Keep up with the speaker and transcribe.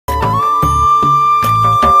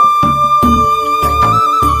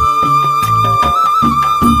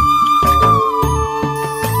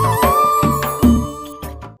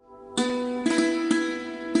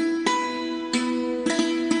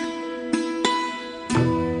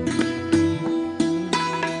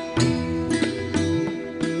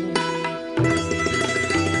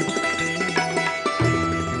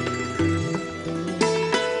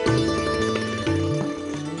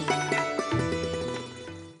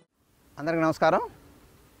అందరికీ నమస్కారం.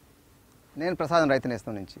 నేను ప్రసాదం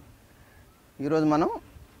రైతునేస్తం నుంచి. ఈరోజు మనం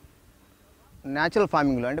న్యాచురల్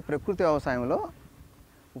ఫార్మింగ్లో అంటే ప్రకృతి వ్యవసాయంలో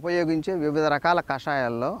ఉపయోగించే వివిధ రకాల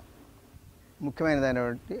కషాయాల్లో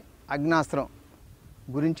ముఖ్యమైనదైనటువంటి అగ్నాస్త్రం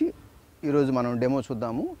గురించి ఈరోజు మనం డెమో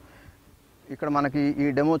చూద్దాము. ఇక్కడ మనకి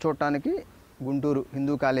ఈ డెమో చూడటానికి Guntur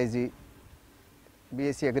Hindu college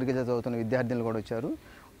BSc agriculture చదువుతున్న విద్యార్థులు కూడా వచ్చారు.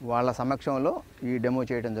 వాళ్ళ సమక్షంలో ఈ డెమో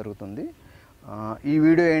చేయడం జరుగుతుంది. ఈ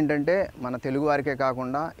వీడియో ఏంటంటే మన తెలుగు వారికే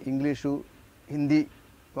కాకుండా ఇంగ్లీషు, హిందీ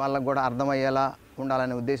వాళ్ళకు కూడా అర్థమయ్యేలా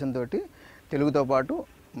ఉండాలనే ఉద్దేశంతో తెలుగుతో పాటు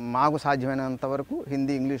మాకు సాధ్యమైనంత వరకు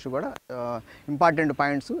హిందీ, ఇంగ్లీషు కూడా ఇంపార్టెంట్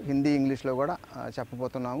పాయింట్స్ హిందీ, ఇంగ్లీష్లో కూడా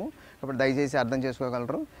చెప్పబోతున్నాము. కాబట్టి దయచేసి అర్థం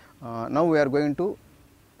చేసుకోగలరు. Now we are going to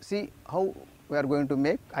see how we are going to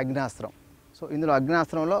make అగ్నాస్త్రం. So ఇందులో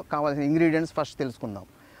అగ్నాస్త్రంలో కావాల్సిన ఇంగ్రీడియంట్స్ ఫస్ట్ తెలుసుకుందాం.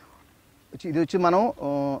 ఇది వచ్చి మనం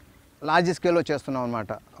లార్జ్ స్కేల్లో చేస్తున్నాం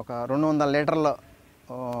అన్నమాట. ఒక 200 లీటర్ల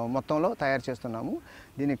మొత్తంలో తయారు చేస్తున్నాము.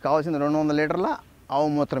 దీనికి కావాల్సిన 200 లీటర్ల ఆవు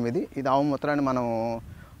మూత్రం. ఇది ఆవు మూత్రాన్ని మనం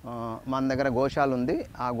మన దగ్గర గోశాల ఉంది.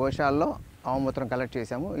 ఆ గోశాలలో ఆవు మూత్రం కలెక్ట్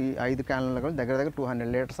చేసాము. ఈ 5 క్యాన్లలో కూడా దగ్గర 200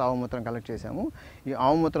 లీటర్స్ ఆవు మూత్రం కలెక్ట్ చేసాము. ఈ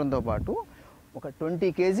ఆవు మూత్రంతో పాటు ఒక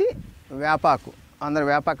 20 కేజీ వేపాకు. అందరు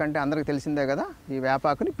వేపాకు అంటే అందరికి తెలిసిందే కదా. ఈ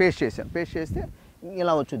వేపాకుని పేస్ట్ చేసాం. పేస్ట్ చేస్తే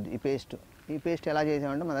ఇలా వచ్చుద్ది ఈ పేస్ట్. ఈ పేస్ట్ ఎలా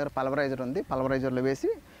చేసామంటే మన దగ్గర పల్వరైజర్ ఉంది. పల్వరైజర్లో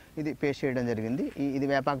వేసి ఇది పేస్ట్ చేయడం జరిగింది. ఇది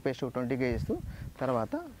వేపాకు పేస్ట్ 20 కేజీస్.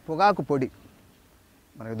 తర్వాత పొగాకు పొడి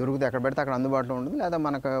మనకు దొరుకుతుంది, ఎక్కడ పెడితే అక్కడ అందుబాటులో ఉంటుంది. లేదా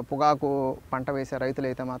మనకు పొగాకు పంట వేసే రైతులు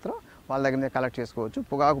అయితే మాత్రం వాళ్ళ దగ్గర కలెక్ట్ చేసుకోవచ్చు.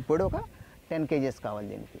 పొగాకు పొడి ఒక 10 కేజీస్ కావాలి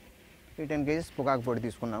దీనికి. ఈ 10 కేజీస్ పొగాకు పొడి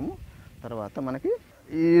తీసుకున్నాము. తర్వాత మనకి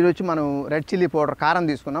ఈరోజు మనం రెడ్ చిల్లీ పౌడర్ కారం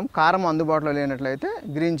తీసుకున్నాం. కారం అందుబాటులో లేనట్లయితే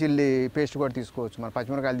గ్రీన్ చిల్లీ పేస్ట్ కూడా తీసుకోవచ్చు. మన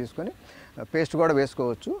పచ్చిమిరకాయలు తీసుకొని పేస్ట్ కూడా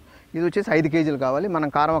వేసుకోవచ్చు. ఇది వచ్చేసి 5 కేజీలు కావాలి. మనం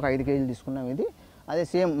కారం ఒక 5 కేజీలు తీసుకున్నాం. ఇది అదే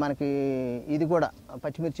సేమ్ మనకి ఇది కూడా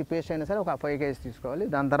పచ్చిమిర్చి పేస్ట్ అయినా సరే ఒక 5 కేజీస్ తీసుకోవాలి.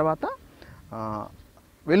 దాని తర్వాత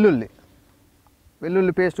వెల్లుల్లి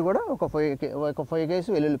పేస్ట్ కూడా ఒక 5 కేజీస్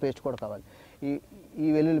వెల్లుల్లి పేస్ట్ కూడా కావాలి. ఈ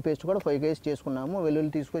వెల్లుల్లి పేస్ట్ కూడా 5 కేజీస్ చేసుకున్నాము.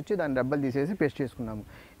 వెల్లుల్లి తీసుకొచ్చి దాన్ని డబ్బలు తీసేసి పేస్ట్ చేసుకున్నాము.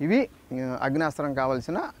 ఇవి అగ్నాస్త్రం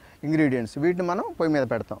కావాల్సిన ఇంగ్రీడియంట్స్. వీటిని మనం పొయ్యి మీద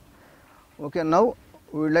పెడతాం. Okay, now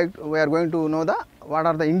we are going to know what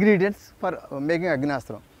are the ingredients for making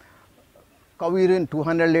అగ్నాస్త్రం. Cow urine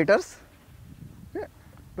 200 litres,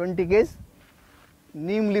 20 kg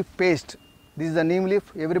Neem leaf paste. This is the Neem leaf.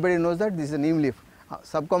 Everybody knows that this is the Neem leaf.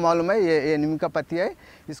 सबको मालूम है ये नीम का पत्ती है.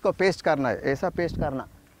 इसको paste करना है. ऐसा पेस्ट करना.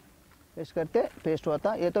 पेस्ट करते पेस्ट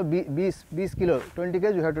होता. ये तो 20 kilo 20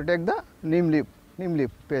 kg you have to take the Neem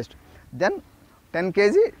leaf paste. Then 10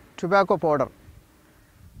 kg tobacco powder.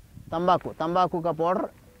 तंबाकू का पाउडर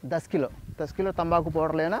 10 किलो तंबाकू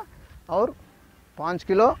पाउडर लेना. और 5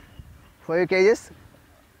 kilo 5 kgs.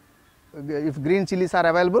 If green chilies are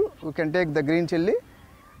available, we can take the green chilli.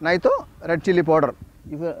 नहीं तो red chilli powder.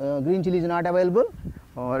 If green chilli is not available,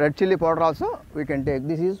 red chilli powder also we can take.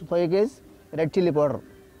 This is 5 kg red chilli powder.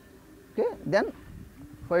 Okay. Then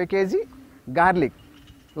 5 kg garlic.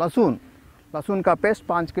 लहसुन का paste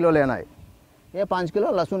 5 kilo लेना है. ये 5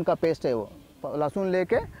 kilo लहसुन का paste है. वो लहसुन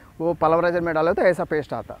लेके वो पल्वराइजर में डाले तो ऐसा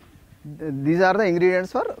पेस्ट आता. These are the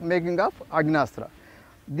ingredients for making of Agnastra.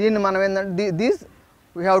 దీన్ని మనం ఏంటంటే these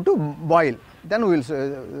we have to boil. Then we will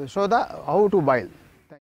show the how to boil.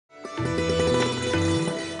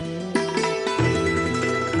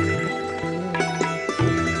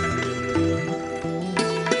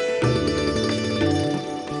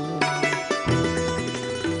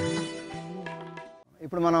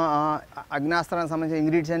 ఇప్పుడు మనం అగ్నాస్త్రానికి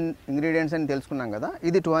సంబంధించిన ఇంగ్రీడియంట్స్ అని తెలుసుకున్నాం కదా.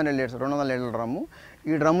 ఇది 200 లీటర్స్ 200 లీటర్ల డ్రమ్ము.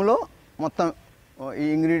 ఈ డ్రమ్ములో మొత్తం ఈ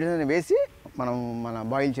ఇంగ్రీడియంట్స్ వేసి మనం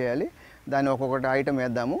బాయిల్ చేయాలి. దాన్ని ఒక్కొక్కటి ఐటమ్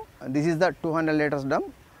వేద్దాము. This is the 200 litres drum.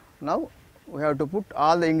 Now we have to put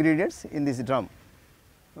all the ingredients in this drum.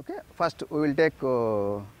 Okay, first we will take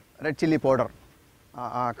red chilli powder.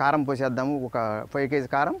 కారం పోసేద్దాము, ఒక 5 kg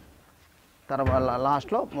కారం. తర్వాత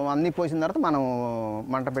లాస్ట్లో అన్నీ పోసిన తర్వాత మనం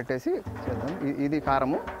మంట పెట్టేసి చేద్దాం. ఇది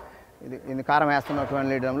కారము. ఇది కారం వేస్తున్నాం 200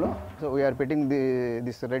 litre డ్రమ్లో. So we are పెట్టింగ్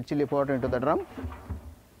this red chilli powder in to the drum.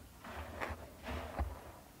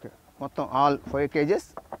 మొత్తం ఆల్ 5 kgs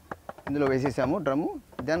ఇందులో వేసేసాము drum.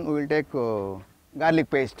 Then we will take garlic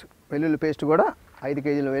paste. వెల్లుల్లి పేస్ట్ కూడా 5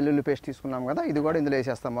 kgల వెల్లుల్లి పేస్ట్ తీసుకున్నాం కదా. ఇది కూడా ఇందులో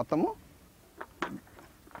వేసేస్తాం మొత్తము.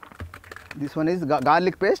 This one is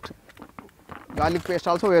garlic paste. Garlic paste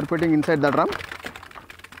also we are putting inside the drum.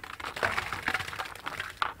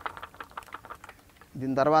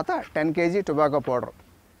 దీని తర్వాత 10 kg టొబాకో పౌడర్.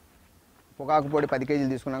 పొగాకు పొడి 10 kgలు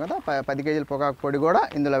తీసుకున్నాం కదా. 10 kgల పొగాకు పొడి కూడా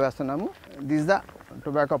ఇందులో వేస్తున్నాము. దిస్ ద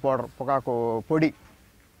టొబాకో పౌడర్, పొగాకు పొడి.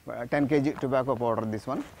 10 kg tobacco powder, this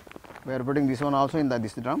one. We are putting this one also in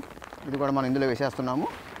this drum. ఇది కూడా మనం ఇందులో వేసేస్తున్నాము.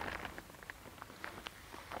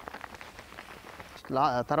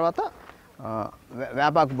 తర్వాత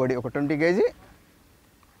వేపాకు పొడి ఒక 20 kg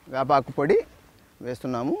వేపాకు పొడి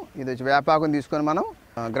వేస్తున్నాము. ఇది వచ్చి వేపాకుని తీసుకొని మనం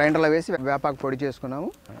గ్రైండర్లో వేసి వేపాకు పొడి చేసుకున్నాము.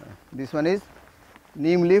 This one is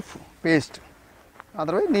neem leaf paste,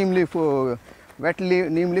 otherwise neem leaf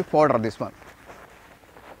neem leaf powder this one.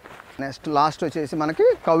 Next last వచ్చేసి మనకి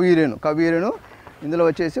కవీరును ఇందులో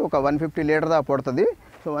వచ్చేసి ఒక 150 లీటర్ దాకా పడుతుంది.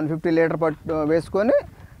 సో 150 లీటర్ వేసుకొని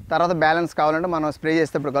తర్వాత బ్యాలెన్స్ కావాలంటే మనం స్ప్రే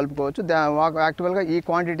చేసేటప్పుడు కలుపుకోవచ్చు. యాక్చువల్గా ఈ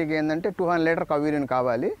క్వాంటిటీకి ఏంటంటే 200 లీటర్ కవీరును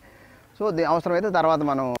కావాలి. సో అవసరమైతే తర్వాత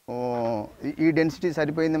మనం ఈ డెన్సిటీ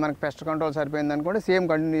సరిపోయింది, మనకి పెస్ట్ కంట్రోల్ సరిపోయింది అనుకోండి సేమ్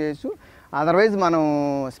కంటిన్యూ చేయొచ్చు. అదర్వైజ్ మనం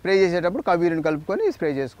స్ప్రే చేసేటప్పుడు కవీరుని కలుపుకొని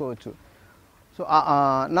స్ప్రే చేసుకోవచ్చు. So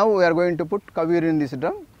now we are going to put కవీర్ in this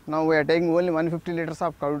drum. Now we are taking only 150 liters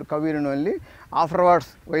of kavirin only. Afterwards,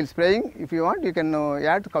 while spraying, if you want, you can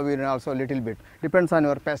add kavirin also a little bit. Depends on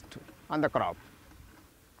your pest on the crop.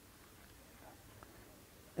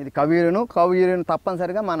 ఇది కవీరును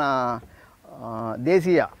తప్పనిసరిగా మన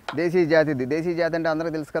దేశీయ జాతిది. దేశీయ జాతి అంటే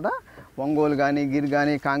అందరికీ తెలుసు కదా, ఒంగోలు కానీ, గిర్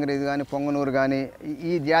కానీ, కాంగ్రెస్ కానీ, పొంగనూరు కానీ,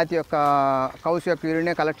 ఈ జాతి యొక్క కౌస్ యొక్క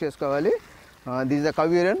యూరినే కలెక్ట్ చేసుకోవాలి. This the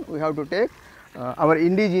కవీరన్ we have to take our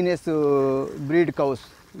indigenous breed cows.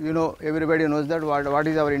 You know, everybody knows that what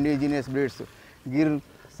is our indigenous breeds, Gir,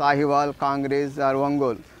 Sahiwal, Congress or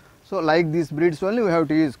Ongol. So like these breeds only we have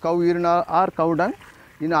to use cow urine or cow dung.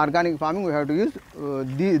 In organic farming we have to use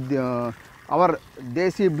our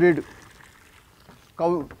desi breed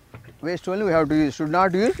cow waste only we have to use. Should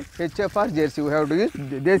not use HF or jersey. We have to use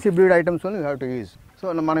desi breed items only we have to use.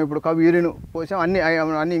 So మనం ఇప్పుడు cow urine పోసాం,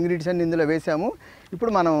 అన్ని ingredients అన్ని ఇందులో వేసాము.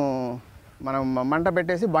 ఇప్పుడు మనం మంట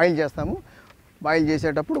పెట్టేసి బాయిల్ చేస్తాము. బాయిల్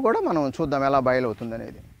చేసేటప్పుడు కూడా మనం చూద్దాం ఎలా బాయిల్ అవుతుంది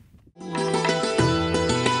అనేది.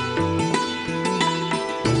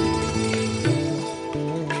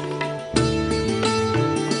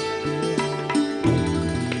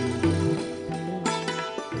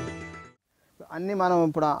 అన్నీ మనం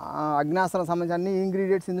ఇప్పుడు అగ్నాస్త్రం సంబంధించి అన్ని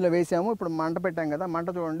ఇంగ్రీడియంట్స్ ఇందులో వేసాము. ఇప్పుడు మంట పెట్టాం కదా, మంట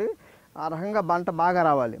చూడండి ఆ రకంగా మంట బాగా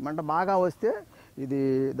రావాలి. మంట బాగా వస్తే ఇది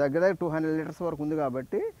దగ్గర 200 లీటర్స్ వరకు ఉంది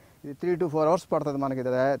కాబట్టి ఇది 3 to 4 hours పడుతుంది మనకి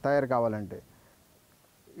తయారు కావాలంటే.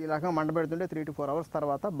 ఈ రకంగా మంట పెడుతుంటే 3 to 4 hours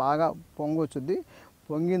తర్వాత బాగా పొంగు వచ్చుద్ది.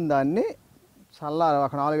 పొంగిన దాన్ని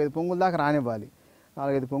ఒక 4-5 పొంగుల దాకా రానివ్వాలి.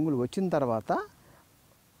 4-5 పొంగులు వచ్చిన తర్వాత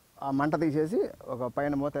ఆ మంట తీసేసి ఒక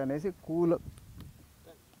పైన మూత అనేసి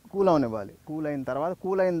కూల్ అవనివ్వాలి. కూల్ అయిన తర్వాత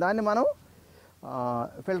కూల్ అయిన దాన్ని మనం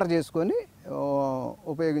ఫిల్టర్ చేసుకొని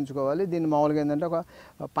ఉపయోగించుకోవాలి. దీన్ని మామూలుగా ఏంటంటే ఒక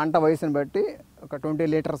పంట వయసుని బట్టి ఒక 20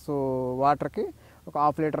 లీటర్స్ వాటర్కి ఒక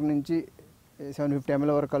 1/2 లీటర్ నుంచి 750 ml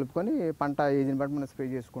వరకు కలుపుకొని పంట ఏజ్ని బట్టి మనం స్ప్రే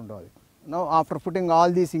చేసుకుంటాం. Now after putting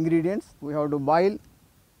all these ingredients we have to boil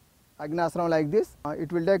Agnastra like this.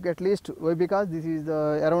 It will take at least, why, because this is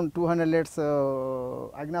around 200 liters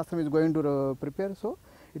Agnastra is going to prepare. So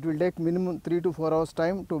it will take minimum 3 to 4 hours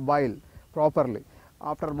time to boil properly.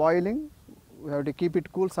 After boiling we have to keep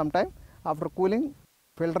it cool sometime. After cooling,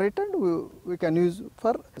 filter it and we can use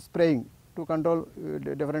for spraying to control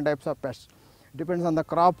different types of pests. Depends on the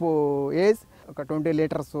crop age. 20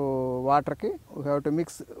 liters water ki we have to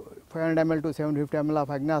mix 500 ml to 750 ml of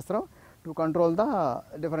Agnastra to control the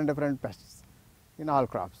different pests in all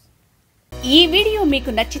crops. ఈ video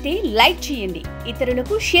మీకు నచ్చితే like చేయండి,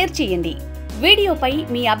 ఇతరులకు share చేయండి. వీడియోపై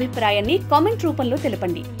మీ అభిప్రాయాన్ని comment రూపంలో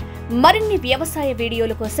తెలపండి. మరిన్ని వ్యవసాయ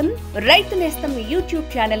వీడియోల కోసం రైతు నేస్తం యూట్యూబ్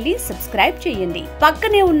ఛానల్ ని సబ్స్క్రైబ్ చేయండి.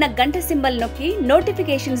 పక్కనే ఉన్న గంట సింబల్ నొక్కి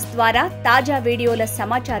నోటిఫికేషన్స్ ద్వారా తాజా వీడియోల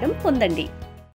సమాచారం పొందండి.